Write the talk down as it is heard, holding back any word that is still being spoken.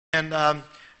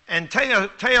and tell you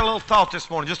a little thought this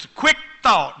morning, just a quick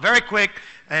thought, very quick,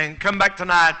 and come back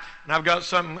tonight, and I've got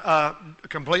something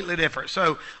completely different.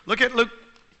 So look at Luke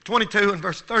 22 and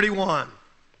verse 31.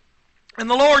 And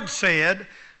the Lord said,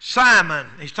 Simon,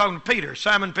 he's talking to Peter,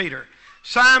 Simon Peter,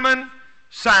 Simon,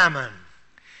 Simon,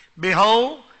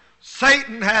 behold,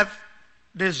 Satan hath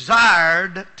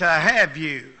desired to have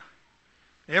you.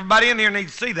 Everybody in here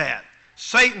needs to see that.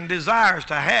 Satan desires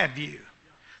to have you.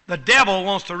 The devil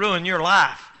wants to ruin your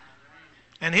life.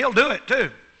 And he'll do it too.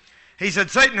 He said,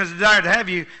 Satan has desired to have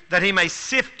you, that he may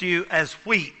sift you as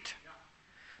wheat.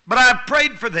 But I have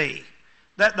prayed for thee,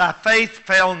 that thy faith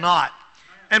fail not.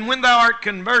 And when thou art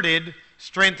converted,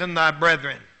 strengthen thy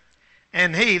brethren.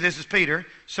 And he, this is Peter,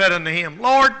 said unto him,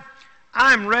 Lord,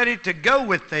 I am ready to go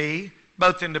with thee,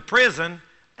 both into prison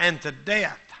and to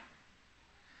death.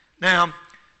 Now,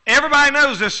 everybody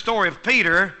knows this story of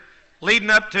Peter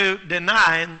leading up to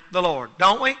denying the Lord,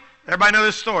 don't we? Everybody know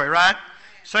this story, right?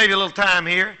 Save you a little time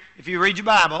here if you read your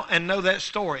Bible and know that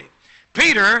story.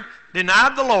 Peter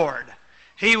denied the Lord.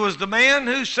 He was the man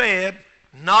who said,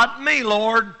 not me,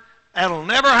 Lord, that'll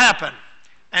never happen.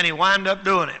 And he wound up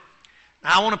doing it.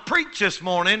 Now, I want to preach this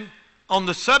morning on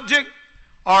the subject,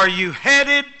 are you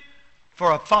headed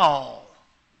for a fall?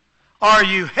 Are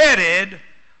you headed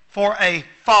for a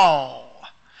fall?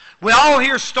 We all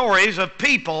hear stories of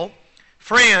people,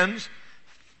 friends,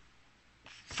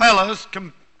 fellows,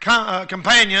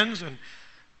 companions, and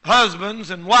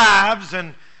husbands, and wives,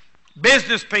 and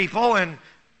business people, and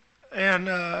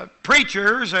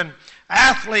preachers, and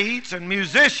athletes, and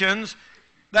musicians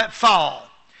that fall.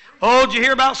 Oh, did you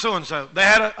hear about so-and-so? They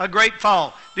had a great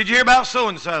fall. Did you hear about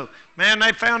so-and-so? Man,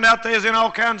 they found out they was in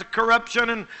all kinds of corruption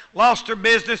and lost their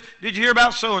business. Did you hear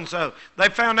about so-and-so? They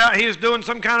found out he was doing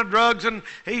some kind of drugs and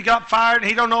he got fired and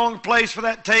he don't know the place for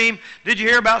that team. Did you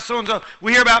hear about so-and-so?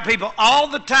 We hear about people all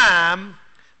the time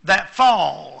that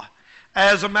fall.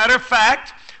 As a matter of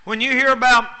fact, when you hear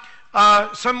about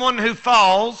someone who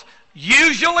falls,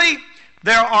 usually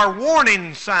there are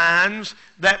warning signs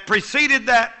that preceded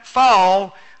that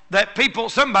fall that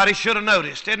somebody should have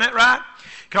noticed. Isn't that right?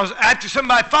 Because after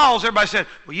somebody falls, everybody said,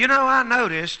 well, you know, I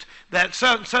noticed that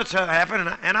such and such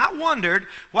happened, and I wondered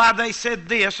why they said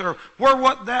this, or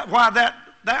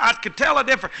I could tell a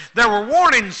difference. There were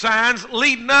warning signs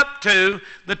leading up to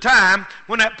the time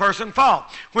when that person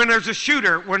falls. When there's a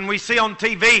shooter, when we see on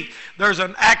TV, there's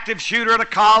an active shooter at a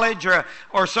college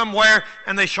or somewhere,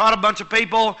 and they shot a bunch of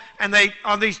people, and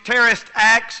on these terrorist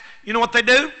acts, you know what they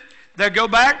do? They go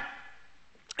back,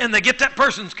 and they get that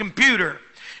person's computer,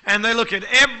 and they look at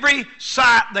every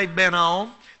site they've been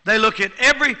on. They look at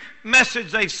every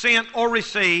message they've sent or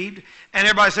received, and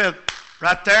everybody says,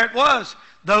 right there it was.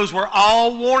 Those were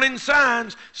all warning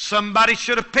signs. Somebody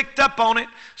should have picked up on it.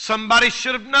 Somebody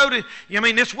should have noted. I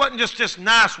mean, this wasn't just this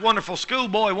nice, wonderful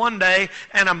schoolboy one day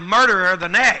and a murderer the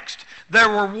next. There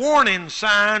were warning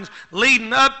signs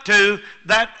leading up to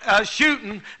that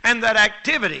shooting and that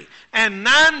activity. And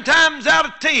 9 times out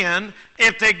of 10,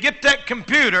 if they get that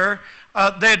computer,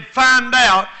 they'd find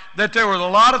out that there was a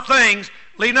lot of things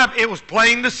leading up. It was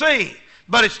plain to see,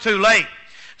 but it's too late.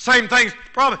 Same thing,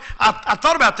 probably. I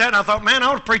thought about that, and I thought, man, I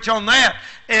ought to preach on that.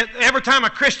 Every time a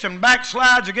Christian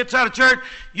backslides or gets out of church,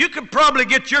 you could probably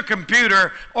get your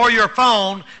computer or your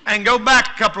phone and go back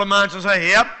a couple of months and say,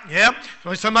 yep,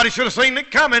 somebody should have seen it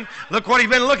coming. Look what he's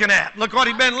been looking at. Look what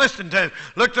he's been listening to.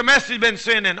 Look the message he's been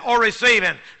sending or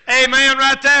receiving. Amen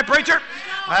right there, preacher?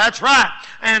 That's right.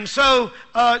 And so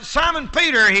Simon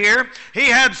Peter here, he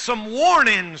had some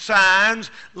warning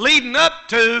signs leading up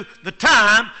to the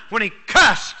time when he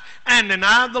cussed and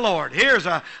denied the Lord. Here's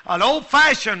an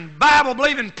old-fashioned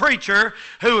Bible-believing preacher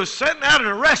who was sitting out at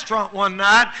a restaurant one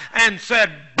night and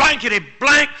said, blankety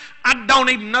blank, I don't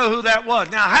even know who that was.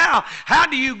 Now, how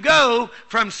do you go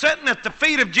from sitting at the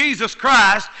feet of Jesus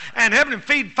Christ and having him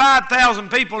feed 5,000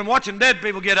 people and watching dead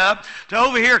people get up to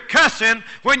over here cussing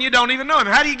when you don't even know him?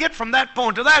 How do you get from that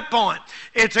point to that point?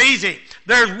 It's easy.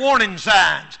 There's warning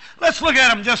signs. Let's look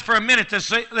at them just for a minute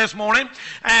this morning,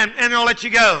 and I'll let you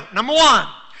go. Number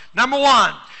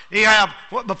one, you have,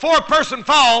 before a person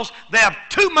falls, they have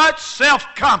too much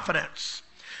self-confidence.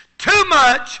 Too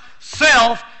much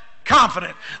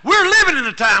self-confidence. We're living in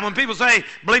a time when people say,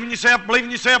 believe in yourself, believe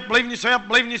in yourself, believe in yourself,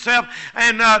 believe in yourself.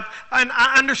 And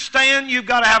I understand you've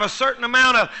got to have a certain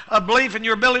amount of belief in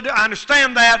your ability. I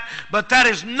understand that, but that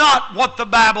is not what the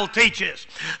Bible teaches.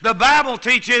 The Bible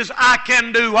teaches I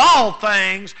can do all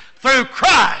things through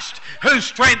Christ who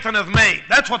strengtheneth me.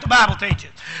 That's what the Bible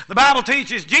teaches. The Bible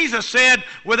teaches, Jesus said,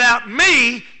 without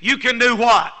me, you can do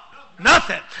what?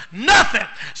 Nothing. Nothing.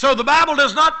 So the Bible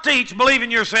does not teach believe in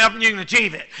yourself and you can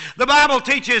achieve it. The Bible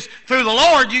teaches through the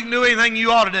Lord you can do anything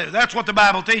you ought to do. That's what the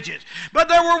Bible teaches. But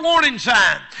there were warning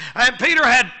signs. And Peter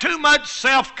had too much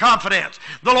self-confidence.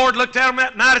 The Lord looked at him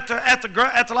that night at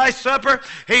the Last Supper.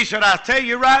 He said, I tell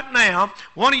you right now,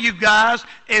 one of you guys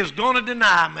is going to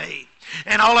deny me.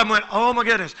 And all of them went, oh my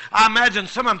goodness. I imagine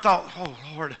some of them thought, oh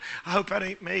Lord, I hope that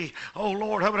ain't me. Oh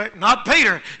Lord, I hope it ain't. Not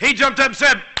Peter. He jumped up and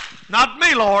said, not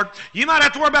me, Lord. You might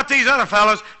have to worry about these other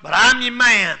fellows, but I'm your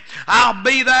man. I'll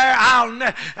be there.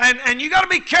 And you got to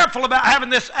be careful about having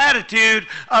this attitude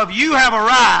of you have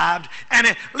arrived.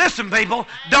 And listen, people,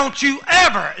 don't you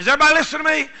ever, is everybody listening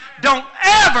to me? Don't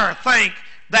ever think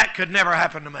that could never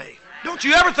happen to me. Don't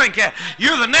you ever think that.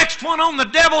 You're the next one on the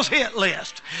devil's hit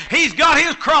list. He's got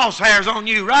his crosshairs on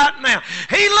you right now.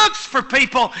 He looks for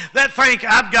people that think,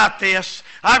 I've got this.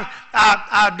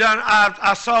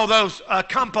 I saw those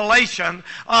compilation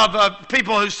of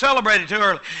people who celebrated too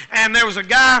early. And there was a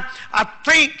guy, I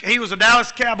think he was a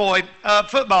Dallas Cowboy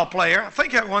football player. I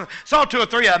think that one, saw 2 or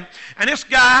 3 of them. And this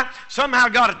guy somehow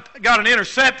got an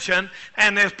interception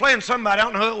and they was playing somebody, I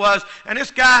don't know who it was. And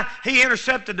this guy, he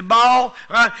intercepted the ball,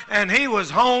 right? And he was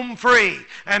home free.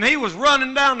 And he was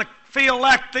running down the field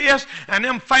like this, and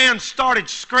them fans started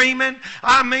screaming.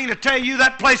 I mean, to tell you,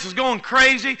 that place was going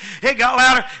crazy. It got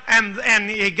louder, and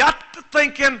he got to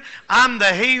thinking, I'm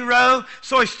the hero.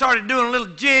 So he started doing a little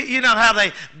jig. You know how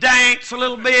they dance a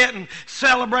little bit and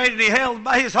celebrated.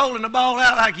 He's holding the ball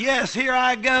out like, yes, here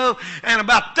I go. And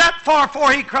about that far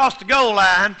before he crossed the goal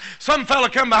line, some fella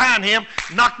come behind him,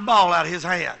 knocked the ball out of his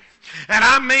hand. And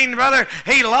I mean, brother,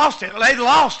 he lost it. They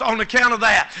lost on account of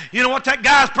that. You know what that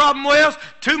guy's problem was?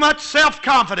 Too much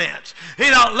self-confidence. He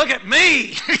thought, look at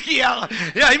me. yeah,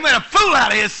 he made a fool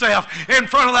out of himself in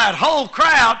front of that whole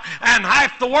crowd and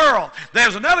half the world.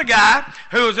 There's another guy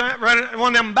who was running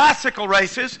one of them bicycle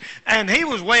races, and he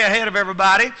was way ahead of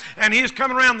everybody, and he was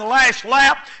coming around the last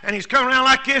lap, and he's coming around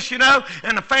like this, you know,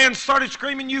 and the fans started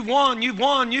screaming, you've won, you've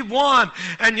won, you've won.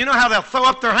 And you know how they'll throw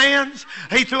up their hands?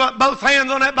 He threw up both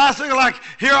hands on that bicycle like,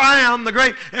 here I am, the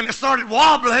great, and it started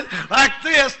wobbling like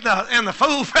this, and the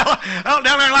fool fella out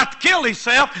down there like to kill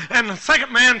himself, and the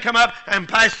second man come up and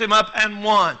passed him up and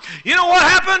won. You know what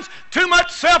happens? Too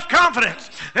much self-confidence.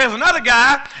 There's another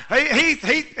guy,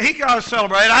 he got to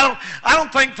celebrate. I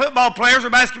don't think football players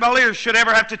or basketball leaders should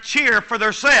ever have to cheer for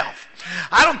themselves.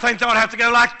 I don't think they ought to have to go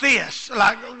like this,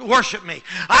 like worship me.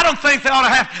 I don't think they ought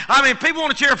to have, I mean, people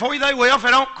want to cheer for you, they will if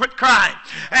they don't quit crying.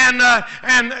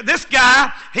 And this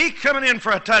guy, he coming in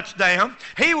for a touchdown,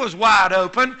 he was wide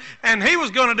open, and he was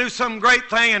going to do some great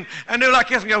thing and do like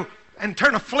this and go, and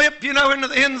turn a flip, you know, into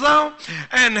the end zone.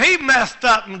 And he messed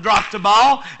up and dropped the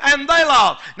ball, and they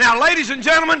lost. Now, ladies and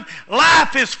gentlemen,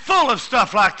 life is full of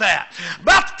stuff like that.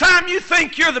 About the time you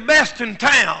think you're the best in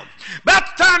town,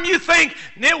 about the time you think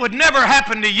it would never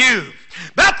happen to you,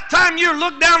 about the time you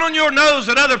look down on your nose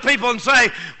at other people and say,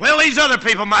 well, these other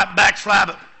people might backslide,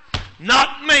 but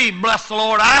not me, bless the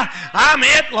Lord. I'm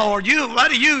it, Lord.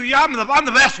 I'm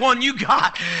the best one you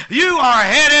got. You are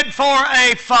headed for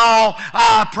a fall,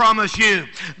 I promise you.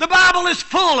 The Bible is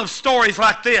full of stories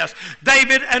like this.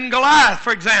 David and Goliath,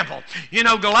 for example. You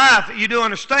know, Goliath, you do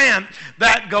understand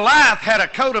that Goliath had a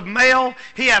coat of mail.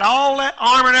 He had all that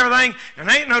armor and everything, and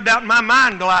there ain't no doubt in my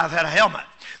mind Goliath had a helmet.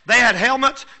 They had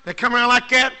helmets that come around like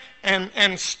that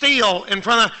and steel in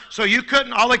front of, so you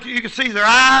couldn't, you could see their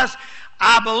eyes.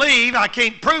 I believe, I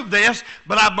can't prove this,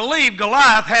 but I believe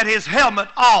Goliath had his helmet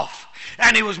off.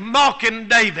 And he was mocking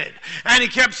David. And he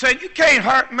kept saying, you can't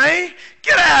hurt me.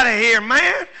 Get out of here,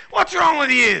 man. What's wrong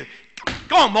with you?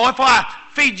 Go on, boy, before I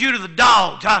feed you to the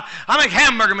dogs. I make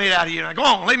hamburger meat out of you. Now, go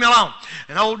on, leave me alone.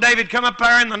 And old David come up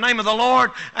there in the name of the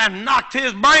Lord and knocked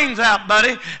his brains out,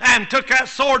 buddy, and took that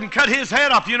sword and cut his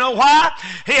head off. You know why?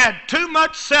 He had too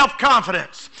much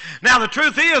self-confidence. Now, the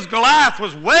truth is, Goliath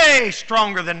was way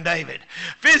stronger than David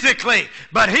physically,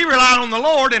 but he relied on the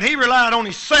Lord and he relied on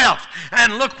himself.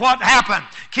 And look what happened.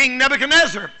 King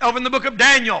Nebuchadnezzar, over in the book of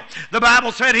Daniel, the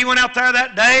Bible said he went out there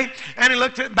that day and he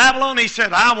looked at Babylon and he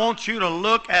said, I want you to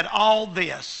look at all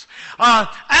this.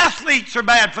 Athletes are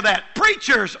bad for that.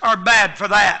 Preachers are bad for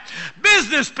that.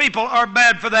 Business people are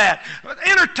bad for that.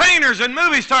 Entertainers and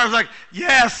movie stars are like,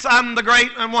 yes, I'm the great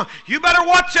one. You better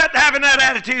watch that, having that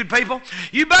attitude, people.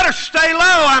 You better stay low,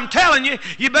 I'm telling you.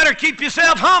 You better keep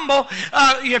yourself humble.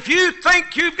 If you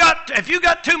think you've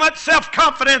got too much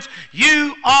self-confidence,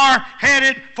 you are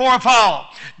headed for a fall.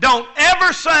 Don't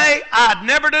ever say, I'd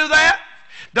never do that.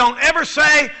 Don't ever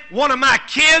say, one of my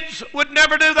kids would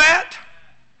never do that.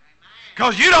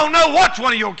 Because you don't know what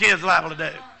one of your kids is liable to do.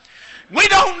 We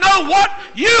don't know what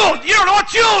you don't know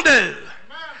what you'll do.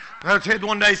 Her kid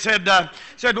one day said,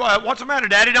 what's the matter,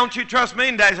 Daddy? Don't you trust me?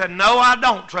 And Daddy said, no, I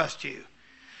don't trust you.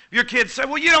 Your kids said,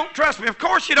 well, you don't trust me. Of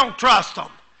course you don't trust them.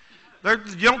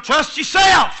 You don't trust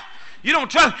yourself. You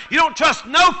don't trust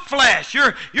no flesh.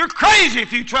 You're crazy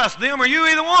if you trust them or you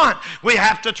either one. We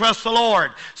have to trust the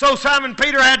Lord. So Simon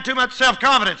Peter had too much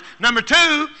self-confidence. Number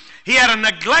two, he had a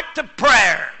neglect of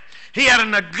prayer. He had a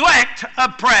neglect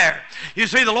of prayer. You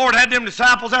see, the Lord had them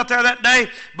disciples out there that day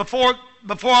before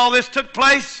all this took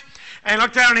place. And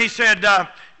looked down and he said,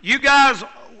 you guys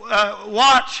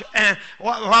watch and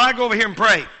while I go over here and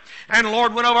pray. And the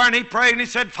Lord went over and he prayed and he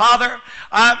said, Father,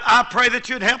 I pray that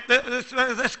you'd help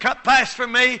this cup pass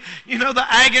from me. You know the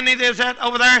agony there's at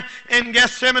over there in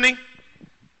Gethsemane.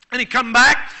 And he come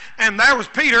back and there was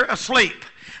Peter asleep.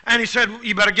 And he said,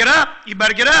 you better get up, you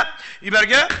better get up, you better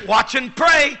get up, watch and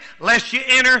pray, lest you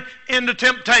enter into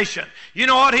temptation. You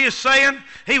know what he is saying?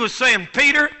 He was saying,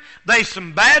 Peter, there's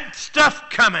some bad stuff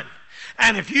coming.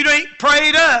 And if you ain't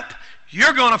prayed up,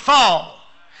 you're going to fall.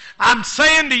 I'm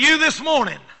saying to you this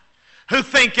morning, who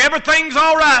think everything's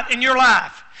all right in your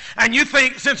life, and you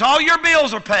think since all your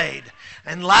bills are paid,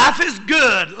 and life is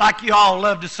good, like you all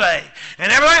love to say,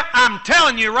 and everything, I'm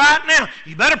telling you right now,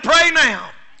 you better pray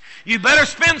now. You better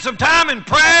spend some time in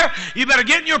prayer. You better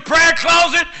get in your prayer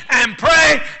closet and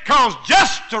pray, because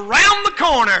just around the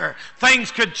corner,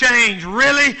 things could change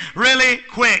really, really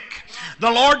quick. The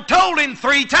Lord told him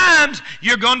 3 times,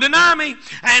 you're going to deny me.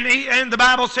 And the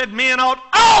Bible said men ought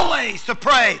always to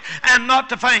pray and not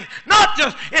to faint. Not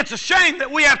just, it's a shame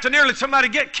that we have to nearly somebody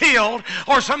get killed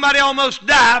or somebody almost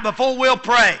die before we'll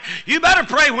pray. You better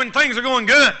pray when things are going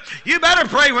good. You better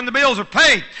pray when the bills are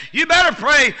paid. You better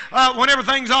pray when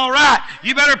everything's all right.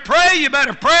 You better pray, you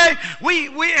better pray. We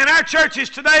in our churches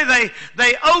today,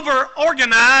 they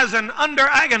over-organize and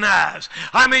under-agonize.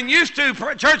 I mean, used to,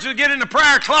 churches would get in the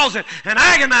prayer closet and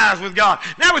agonize with God.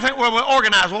 Now we think, well, we'll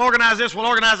organize this, we'll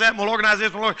organize that, and we'll organize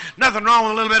this. Nothing wrong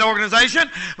with a little bit of organization,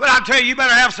 but I'll tell you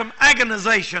better have some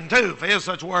agonization too, if there is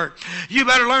such a word. You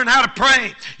better learn how to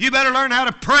pray. You better learn how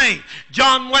to pray.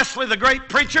 John Wesley, the great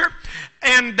preacher,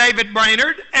 and David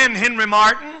Brainerd, and Henry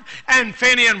Martin, and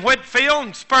Finney and Whitfield,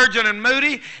 and Spurgeon and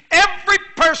Moody, every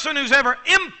person who's ever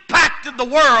impacted the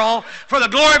world for the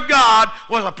glory of God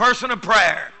was a person of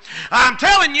prayer. I'm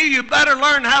telling you, you better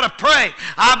learn how to pray.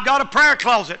 I've got a prayer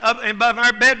closet up above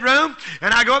our bedroom,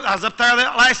 and I was up there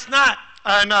last night,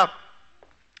 and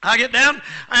I get down,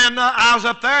 and I was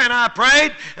up there, and I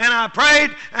prayed, and I prayed,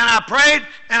 and I prayed,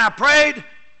 and I prayed,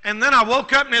 and then I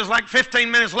woke up, and it was like 15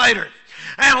 minutes later.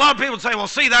 And a lot of people say, well,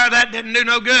 see there, that didn't do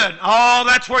no good. Oh,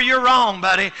 that's where you're wrong,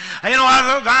 buddy. You know,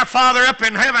 our Father up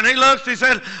in heaven, he looks, he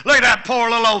said, look at that poor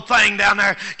little old thing down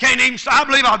there. Can't even, I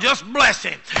believe I'll just bless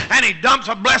him. And he dumps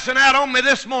a blessing out on me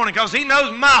this morning because he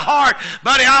knows my heart.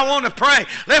 Buddy, I want to pray.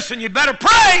 Listen, you better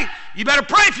pray. You better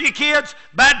pray for your kids.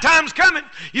 Bad times coming.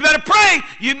 You better pray.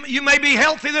 You may be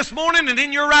healthy this morning and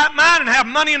in your right mind and have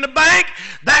money in the bank.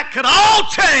 That could all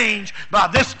change by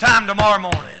this time tomorrow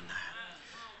morning.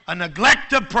 A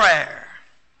neglect of prayer.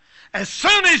 As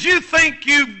soon as you think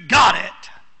you've got it,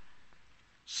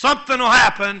 something will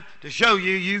happen to show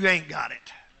you you ain't got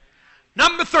it.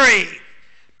 Number 3,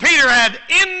 Peter had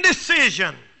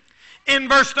indecision. In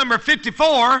verse number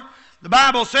 54, the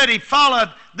Bible said he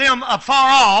followed them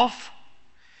afar off.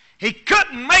 He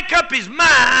couldn't make up his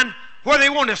mind whether he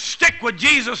wanted to stick with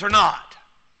Jesus or not.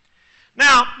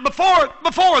 Now,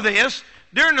 before this,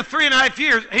 during the 3.5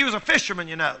 years, he was a fisherman,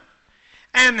 you know.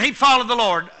 And he followed the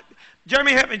Lord.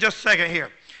 Jeremy, help me just a second here.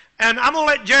 And I'm going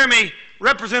to let Jeremy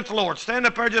represent the Lord. Stand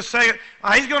up there just a second.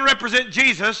 He's going to represent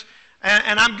Jesus,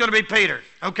 and I'm going to be Peter.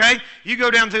 Okay? You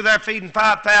go down through there feeding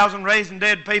 5,000, raising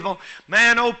dead people.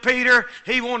 Man, old Peter,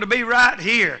 he wanted to be right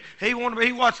here. He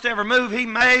watched every move he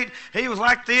made. He was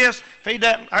like this. Feed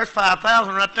that. There's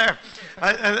 5,000 right there.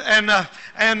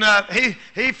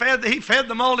 He fed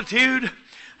the multitude.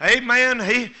 Amen.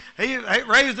 He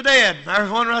raised the dead. There's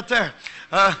one right there.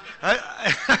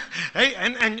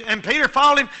 And Peter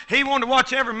followed him. He wanted to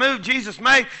watch every move Jesus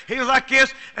made. He was like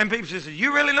this. And people said,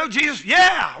 you really know Jesus?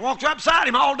 Yeah. I walked right beside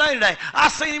him all day today. I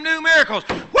seen him do miracles.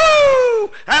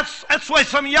 Woo! That's the way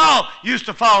some of y'all used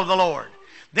to follow the Lord.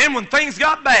 Then when things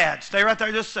got bad, stay right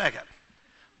there just a second.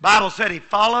 Bible said he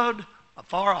followed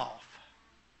afar off.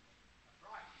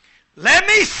 Let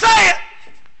me say it.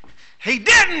 He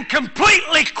didn't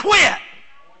completely quit.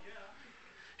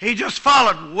 He just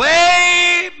followed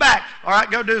way back. All right,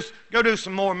 go do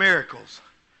some more miracles.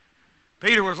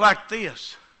 Peter was like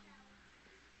this,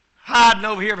 hiding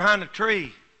over here behind a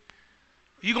tree.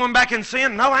 You going back in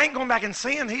sin? No, I ain't going back in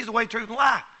sin. He's the way, truth, and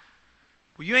life.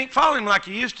 Well, you ain't following him like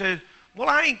you used to. Well,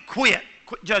 I ain't quit.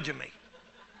 Quit judging me.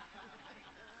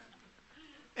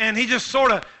 and he just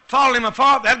sort of followed him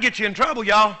apart, that'll get you in trouble,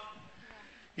 y'all.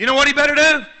 You know what he better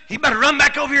do? He better run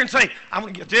back over here and say, I'm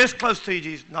going to get this close to you,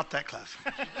 Jesus. Not that close.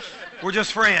 We're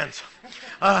just friends.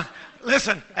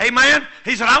 Listen, amen?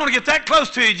 He said, I want to get that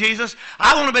close to you, Jesus.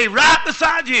 I want to be right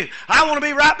beside you. I want to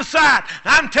be right beside.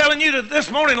 I'm telling you that this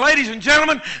morning, ladies and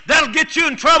gentlemen, that'll get you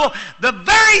in trouble the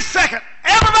very second.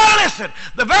 Everybody listen.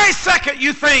 The very second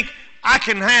you think, I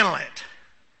can handle it.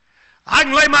 I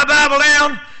can lay my Bible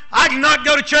down. I can not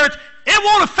go to church. It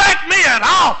won't affect me at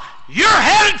all. You're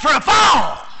headed for a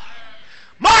fall.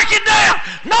 Mark it down.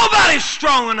 Nobody's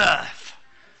strong enough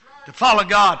to follow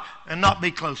God and not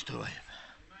be close to him.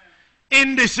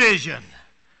 Indecision.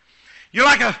 You're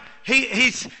like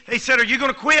he said, are you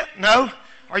going to quit? No.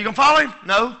 Are you going to follow him?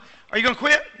 No. Are you going to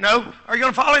quit? No. Are you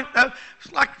going to follow him? No.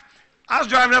 It's like I was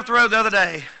driving up the road the other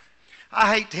day.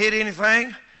 I hate to hit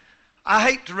anything. I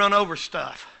hate to run over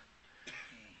stuff.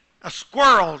 A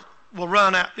squirrel will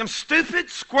run out. Them stupid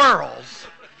squirrels.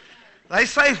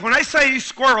 When they say you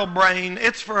squirrel brain,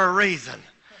 it's for a reason.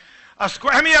 How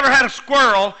many ever had a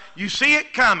squirrel? You see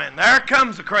it coming. There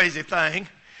comes the crazy thing.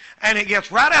 And it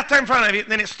gets right out there in front of you,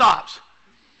 and then it stops.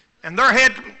 And their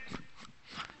head,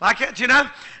 like that, you know?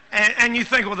 And you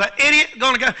think, well, the idiot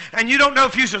going to go, and you don't know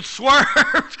if you should swerve,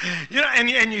 you know,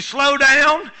 and you slow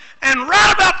down, and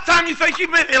right about the time you think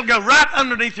you've been, it'll go right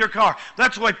underneath your car.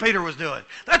 That's the way Peter was doing.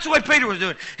 That's the way Peter was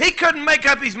doing. He couldn't make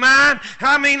up his mind.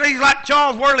 I mean, he's like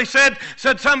Charles Worley said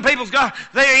some people's got,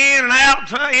 they're in and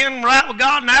out, in and right with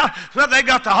God now, so they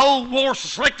got the whole war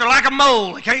slick. They're like a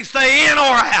mole. They can't stay in or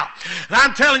out. And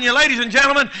I'm telling you, ladies and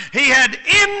gentlemen, he had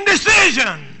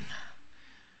indecision.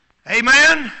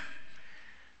 Amen?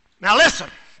 Now listen,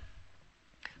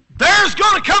 there's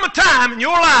going to come a time in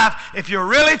your life, if you're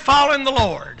really following the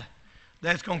Lord,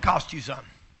 that's going to cost you something.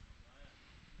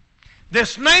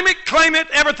 This name it, claim it,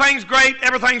 everything's great,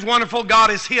 everything's wonderful, God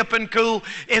is hip and cool,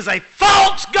 is a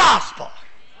false gospel.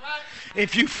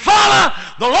 If you follow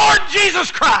the Lord Jesus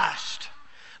Christ,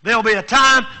 there'll be a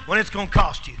time when it's going to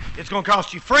cost you. It's going to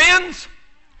cost you friends.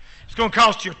 It's going to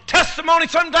cost you testimony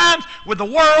sometimes with the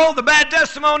world, the bad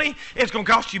testimony. It's going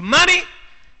to cost you money.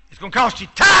 It's going to cost you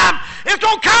time. It's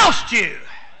going to cost you.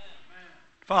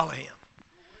 Follow him.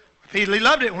 He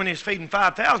loved it when he was feeding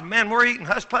 5,000. Man, we're eating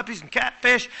hush puppies and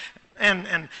catfish and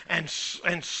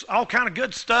all kind of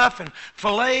good stuff and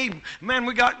filet. Man,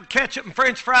 we got ketchup and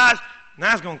French fries.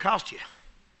 Now it's going to cost you.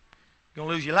 You're going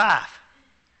to lose your life.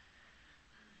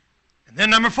 And then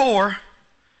number 4,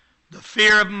 the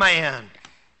fear of man.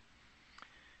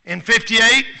 In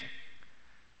 58,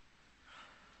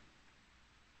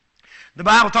 the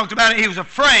Bible talked about it. He was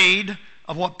afraid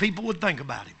of what people would think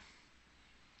about him.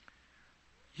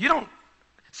 You don't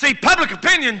see, public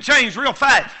opinion changed real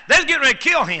fast. They're getting ready to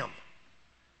kill him.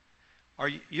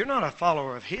 You're not a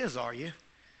follower of his, are you?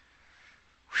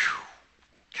 Whew.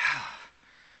 God.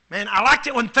 Man, I liked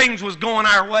it when things was going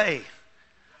our way.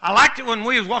 I liked it when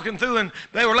we was walking through and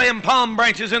they were laying palm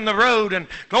branches in the road and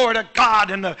glory to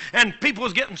God and people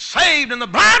was getting saved and the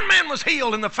blind man was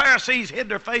healed and the Pharisees hid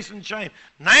their face in shame.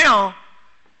 Now,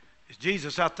 is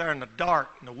Jesus out there in the dark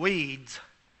in the weeds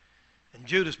and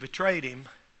Judas betrayed him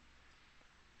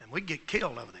and we get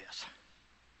killed over this.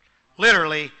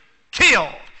 Literally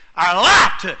killed. Our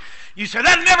life to. You say,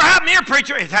 that never happened here,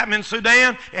 preacher. It's happened in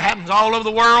Sudan. It happens all over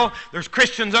the world. There's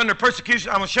Christians under persecution.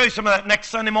 I'm going to show you some of that next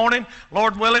Sunday morning,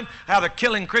 Lord willing, how they're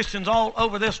killing Christians all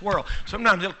over this world.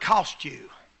 Sometimes it'll cost you.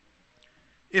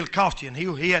 It'll cost you. And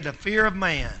he had the fear of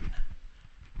man.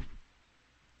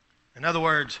 In other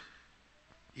words,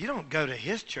 you don't go to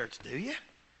his church, do you?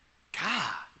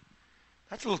 God,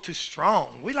 that's a little too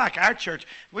strong. We like our church.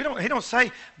 He don't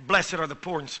say, blessed are the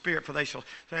poor in spirit, for they shall.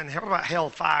 And what about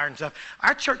hellfire and stuff?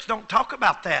 Our church don't talk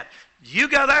about that. You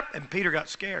go there, and Peter got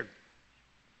scared.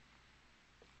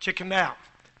 Chickened out.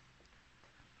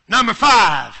 Number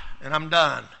 5, and I'm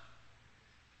done.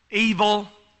 Evil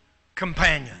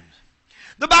companions.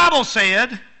 The Bible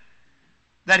said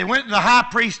that he went to the high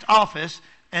priest's office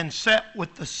and sat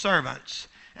with the servants.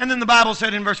 And then the Bible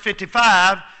said in verse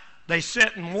 55, they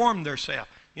sat and warmed themselves.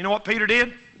 You know what Peter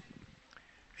did?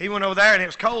 He went over there and it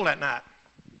was cold that night.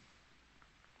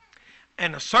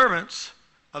 And the servants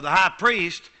of the high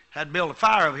priest had built a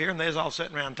fire over here and they was all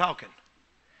sitting around talking.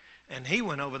 And he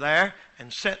went over there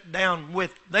and sat down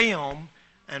with them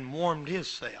and warmed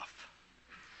himself.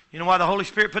 You know why the Holy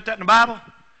Spirit put that in the Bible?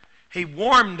 He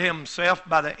warmed himself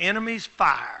by the enemy's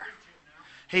fire.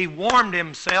 He warmed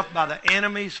himself by the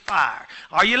enemy's fire.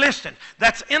 Are you listening?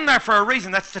 That's in there for a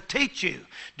reason. That's to teach you.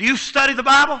 Do you study the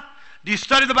Bible? Do you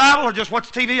study the Bible or just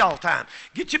watch TV all the time?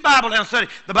 Get your Bible down and study.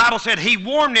 The Bible said he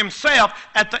warmed himself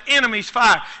at the enemy's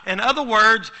fire. In other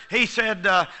words, he said,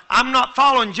 I'm not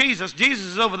following Jesus. Jesus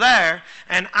is over there,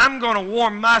 and I'm going to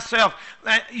warm myself.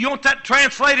 You want that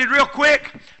translated real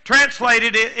quick?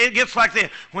 Translated, it gets like this.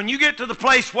 When you get to the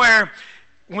place where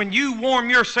when you warm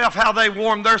yourself how they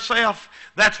warm theirself,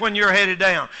 that's when you're headed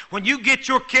down. When you get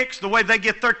your kicks the way they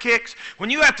get their kicks, when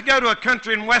you have to go to a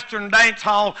country and western dance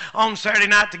hall on Saturday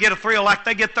night to get a thrill like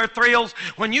they get their thrills,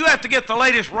 when you have to get the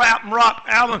latest rap and rock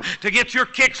album to get your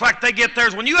kicks like they get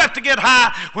theirs, when you have to get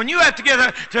high, when you have to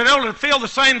get to be able to feel the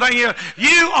same thing,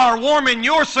 you are warming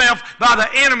yourself by the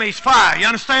enemy's fire. You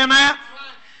understand that?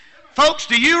 Folks,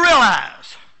 do you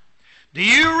realize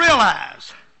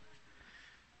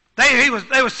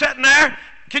they was sitting there?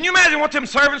 Can you imagine what them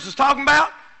servants was talking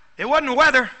about? It wasn't the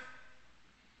weather.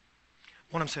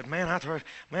 One of them said, man, I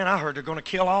heard they're going to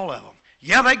kill all of them.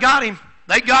 Yeah, they got him.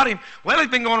 Well, he's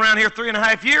been going around here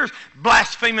 3.5 years,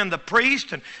 blaspheming the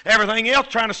priest and everything else,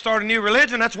 trying to start a new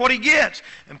religion. That's what he gets.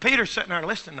 And Peter's sitting there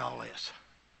listening to all this.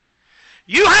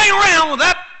 You hang around with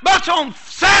that bunch on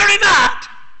Saturday night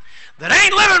that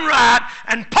ain't living right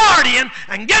and partying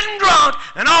and getting drunk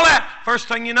and all that. First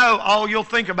thing you know, all you'll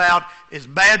think about is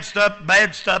bad stuff,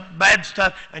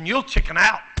 and you'll chicken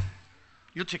out.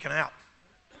 You'll chicken out.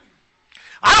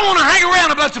 I don't want to hang around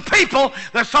a bunch of people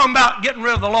that's talking about getting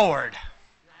rid of the Lord.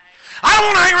 I don't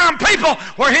want to hang around people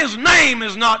where his name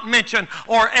is not mentioned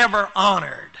or ever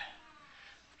honored.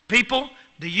 People,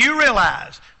 do you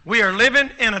realize we are living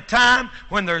in a time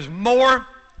when there's more?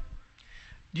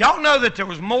 Y'all know that there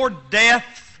was more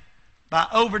death by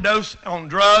overdose on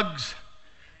drugs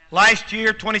last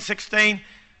year, 2016,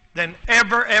 than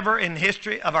ever in the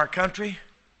history of our country?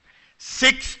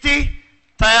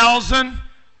 60,000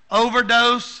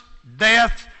 overdose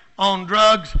deaths on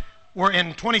drugs were in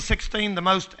 2016 the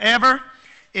most ever.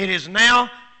 It is now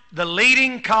the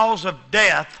leading cause of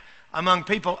death among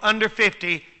people under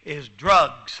 50 is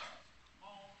drugs.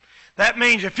 That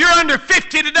means if you're under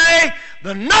 50 today,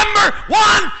 the number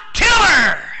one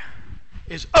killer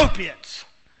is opiates,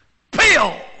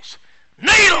 pills,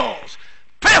 needles,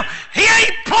 pills. He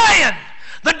ain't playing.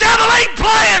 The devil ain't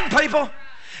playing, people.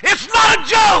 It's not a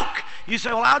joke. You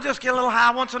say, well, I'll just get a little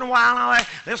high once in a while and all that.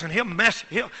 Listen,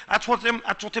 that's what them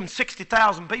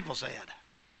 60,000 people said.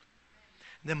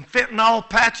 Them fentanyl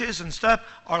patches and stuff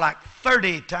are like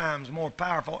 30 times more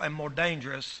powerful and more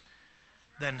dangerous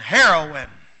than heroin.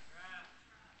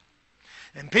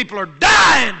 And people are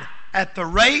dying at the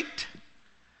rate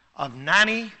of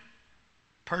 90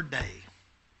 per day.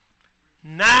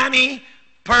 90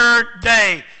 per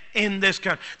day in this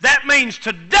country. That means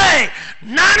today,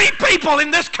 90 people in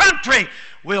this country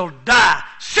will die.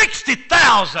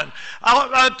 60,000.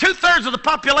 2/3 of the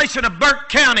population of Burke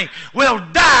County will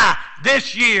die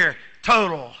this year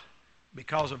total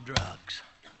because of drugs.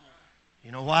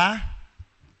 You know why?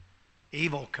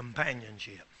 Evil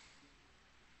companionship.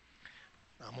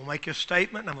 I'm going to make a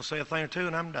statement, and I'm going to say a thing or two,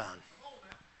 and I'm done.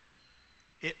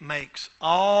 It makes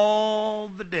all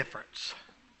the difference,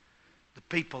 the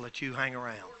people that you hang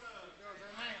around.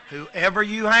 Whoever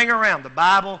you hang around, the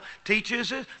Bible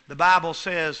teaches it. The Bible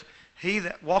says, he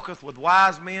that walketh with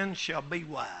wise men shall be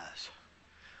wise,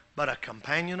 but a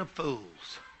companion of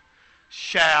fools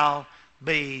shall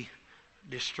be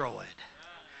destroyed.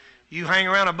 You hang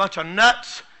around a bunch of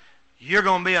nuts, you're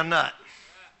going to be a nut.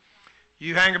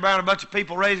 You hang around a bunch of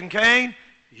people raising Cain,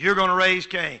 you're going to raise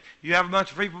Cain. You have a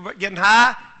bunch of people getting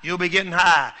high, you'll be getting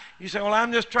high. You say, well,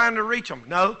 I'm just trying to reach them.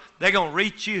 No, they're going to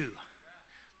reach you.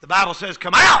 The Bible says,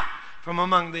 come out from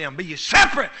among them. Be ye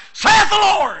separate, saith the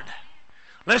Lord.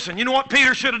 Listen, you know what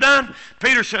Peter should have done?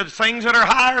 Peter should have things that are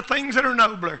higher, things that are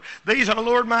nobler. These are the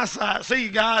Lord my sight. See,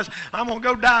 you guys, I'm going to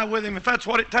go die with him if that's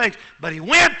what it takes. But he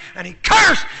went and he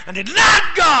cursed and he denied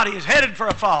God. He is headed for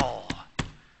a fall.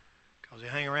 Because he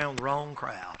hang around the wrong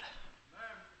crowd.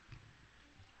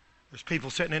 There's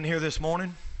people sitting in here this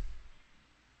morning.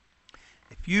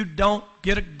 If you don't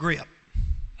get a grip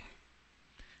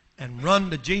and run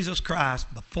to Jesus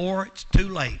Christ before it's too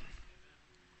late,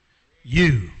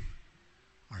 you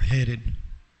are headed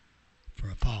for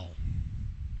a fall.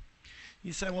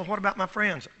 You say, well, what about my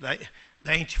friends? They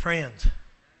ain't your friends.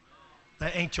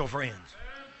 They ain't your friends.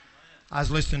 I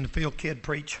was listening to Phil Kidd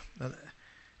preach,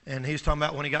 and he was talking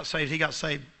about when he got saved. He got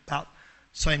saved about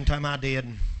the same time I did.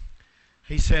 And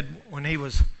he said when he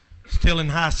was still in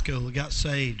high school, he got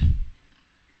saved.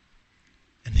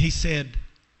 And he said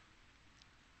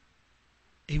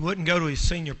he wouldn't go to his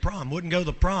senior prom, wouldn't go to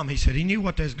the prom. He said he knew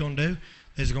what they was going to do.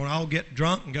 They was going to all get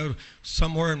drunk and go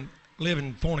somewhere and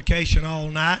living fornication all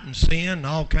night and sin and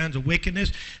all kinds of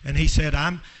wickedness. And he said,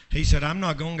 I'm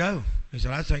not going to go. He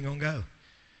said, I just ain't going to go.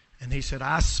 And he said,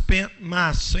 I spent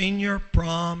my senior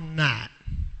prom night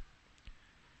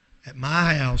at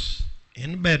my house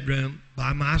in the bedroom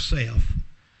by myself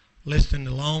listening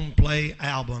to long play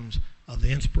albums of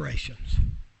the Inspirations.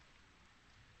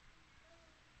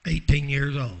 18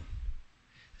 years old.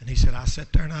 And he said, I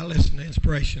sat there and I listened to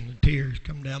Inspiration and tears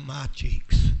come down my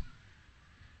cheeks.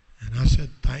 And I said,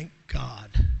 thank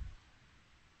God.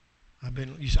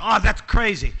 You say, oh, that's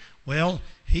crazy. Well,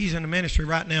 he's in the ministry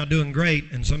right now doing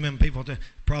great, and some of them people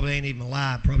probably ain't even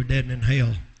alive, probably dead and in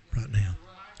hell right now.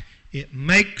 It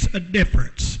makes a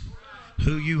difference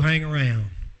who you hang around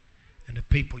and the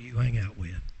people you hang out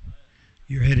with.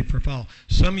 You're headed for fall.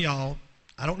 Some of y'all,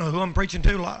 I don't know who I'm preaching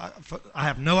to. I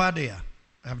have no idea.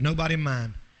 I have nobody in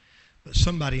mind. But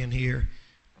somebody in here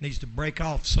needs to break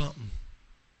off something,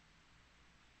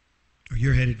 or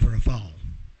you're headed for a fall.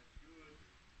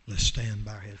 Let's stand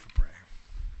by our head for prayer.